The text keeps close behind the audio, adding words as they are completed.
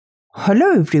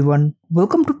Hello everyone,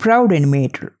 welcome to Proud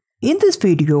Animator. In this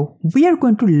video, we are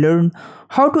going to learn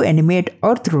how to animate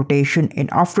Earth rotation in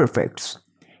After Effects.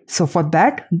 So for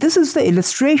that, this is the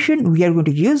illustration we are going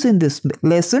to use in this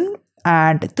lesson,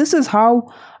 and this is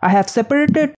how I have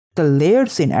separated the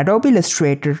layers in Adobe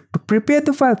Illustrator to prepare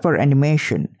the file for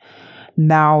animation.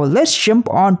 Now let's jump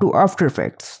on to After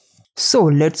Effects. So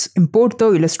let's import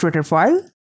the Illustrator file.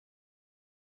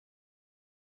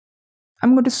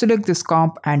 I'm going to select this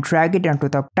comp and drag it onto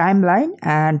the timeline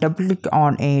and double click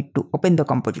on it to open the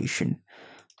composition.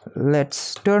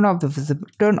 Let's turn on the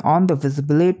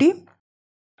visibility.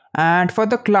 And for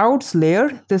the clouds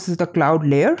layer, this is the cloud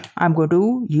layer. I'm going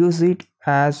to use it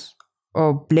as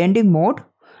a blending mode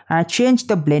and change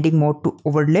the blending mode to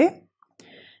overlay.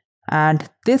 And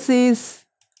this is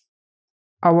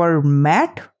our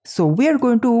matte. So we are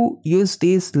going to use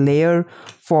this layer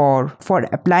for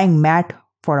applying matte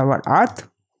for our Earth.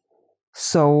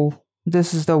 So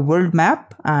this is the world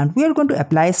map and we are going to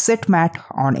apply set matte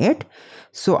on it.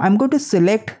 So I'm going to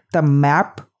select the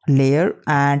map layer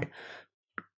and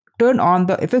turn on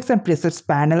the effects and presets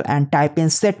panel and type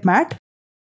in set matte.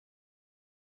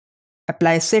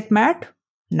 Apply set matte.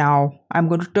 Now I'm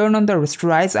going to turn on the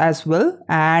rasterize as well,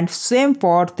 and same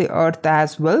for the Earth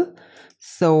as well.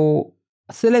 So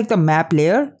select the map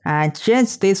layer and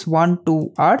change this one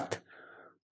to Earth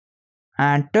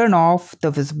and turn off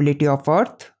the visibility of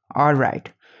Earth.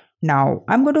 Alright, now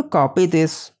I'm going to copy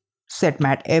this set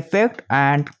matte effect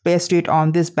and paste it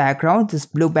on this background, this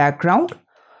blue background,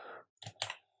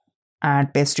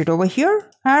 and paste it over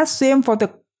here, and same for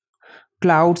the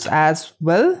clouds as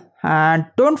well. And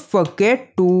don't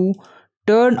forget to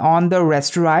turn on the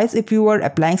rasterize if you are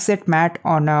applying set matte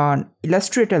on an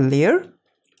Illustrator layer.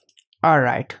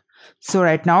 Alright, so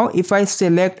right now if I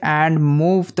select and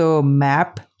move the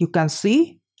map, you can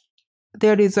see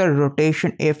there is a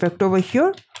rotation effect over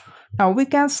here. Now we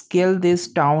can scale this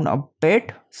down a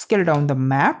bit, scale down the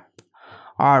map.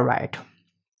 Alright,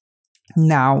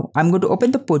 now I'm going to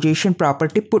open the position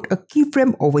property, put a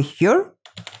keyframe over here.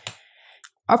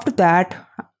 After that,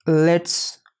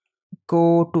 let's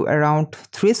go to around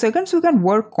 3 seconds. We can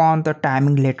work on the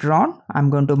timing later on.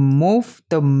 I'm going to move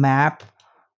the map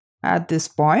at this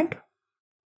point.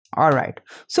 Alright,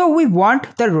 so we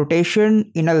want the rotation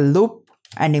in a loop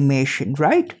animation,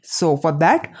 right? So for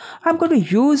that, I'm going to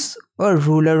use a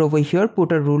ruler over here,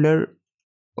 put a ruler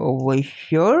over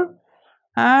here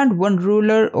and one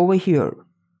ruler over here.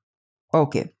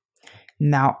 Okay,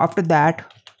 now after that,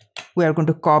 we are going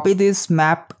to copy this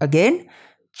map again,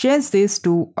 change this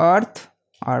to Earth.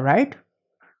 Alright,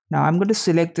 now I'm going to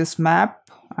select this map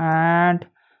and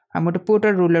I'm going to put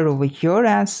a ruler over here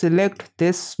and select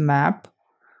this map.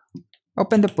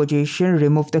 Open the position,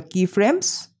 remove the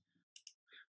keyframes,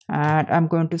 and I'm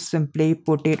going to simply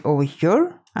put it over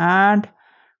here and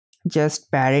just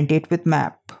parent it with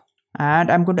map. And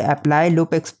I'm going to apply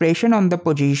loop expression on the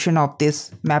position of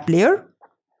this map layer,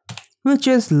 which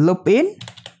is loop in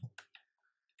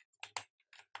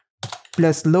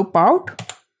plus loop out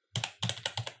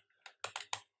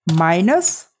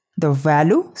minus the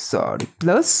value,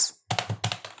 plus.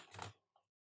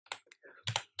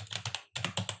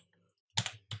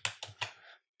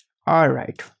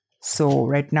 Alright, so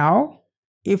right now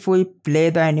if we play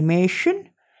the animation,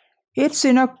 it's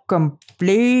in a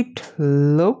complete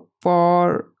loop,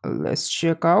 or let's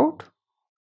check out.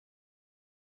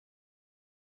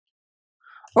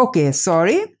 Okay,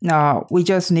 sorry, now we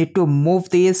just need to move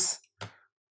this,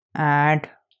 and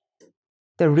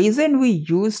the reason we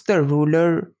use the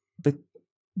ruler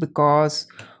because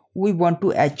we want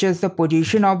to adjust the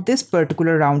position of this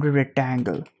particular rounded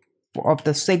rectangle of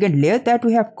the second layer that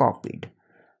we have copied.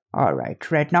 Alright,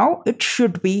 right now it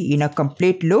should be in a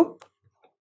complete loop.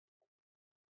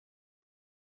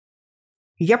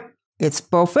 Yep, it's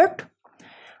perfect.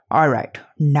 Alright,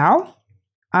 now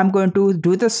I'm going to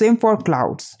do the same for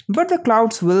clouds, but the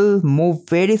clouds will move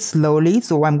very slowly.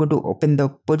 So I'm going to open the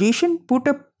position, put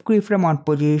a keyframe on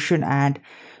position and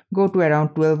go to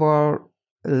around 12 or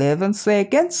 11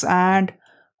 seconds and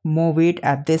move it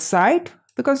at this side,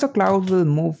 because the cloud will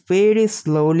move very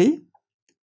slowly.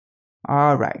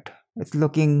 Alright, it's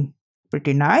looking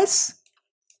pretty nice.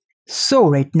 So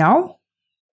right now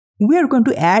we are going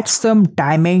to add some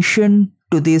dimension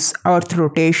to this Earth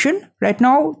rotation. Right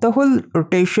now the whole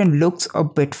rotation looks a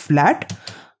bit flat.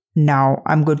 Now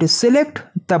I'm going to select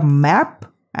the map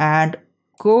and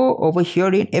go over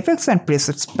here in effects and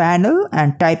presets panel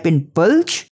and type in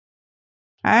bulge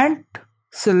and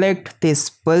select this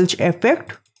bulge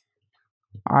effect.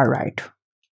 Alright,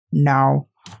 now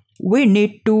we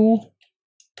need to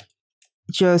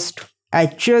just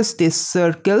adjust this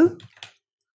circle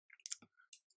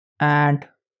and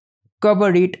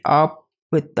cover it up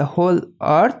with the whole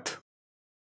earth.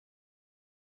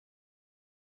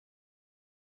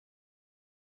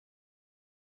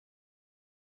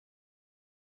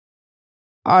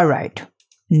 Alright,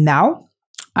 now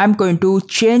I'm going to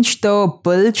change the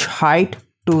bulge height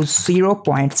to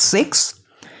 0.6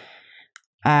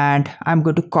 and I'm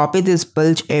going to copy this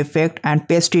bulge effect and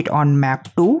paste it on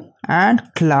map 2 and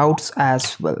clouds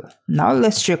as well. Now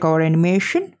let's check our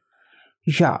animation.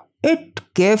 Yeah, it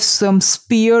gives some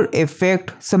sphere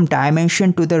effect, some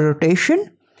dimension to the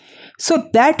rotation. So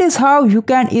that is how you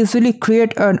can easily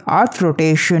create an earth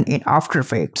rotation in After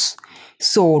Effects.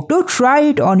 So do try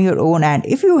it on your own, and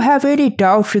if you have any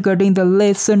doubt regarding the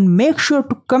lesson, make sure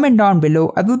to comment down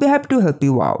below. I will be happy to help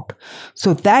you out.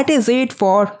 So that is it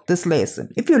for this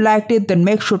lesson. If you liked it, then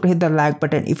make sure to hit the like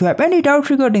button. If you have any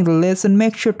doubt regarding the lesson,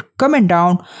 make sure to comment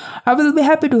down. I will be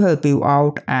happy to help you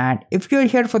out. And if you're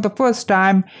here for the first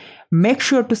time, make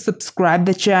sure to subscribe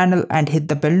the channel and hit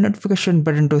the bell notification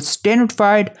button to stay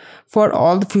notified for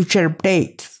all the future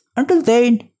updates. Until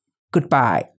then,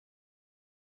 goodbye.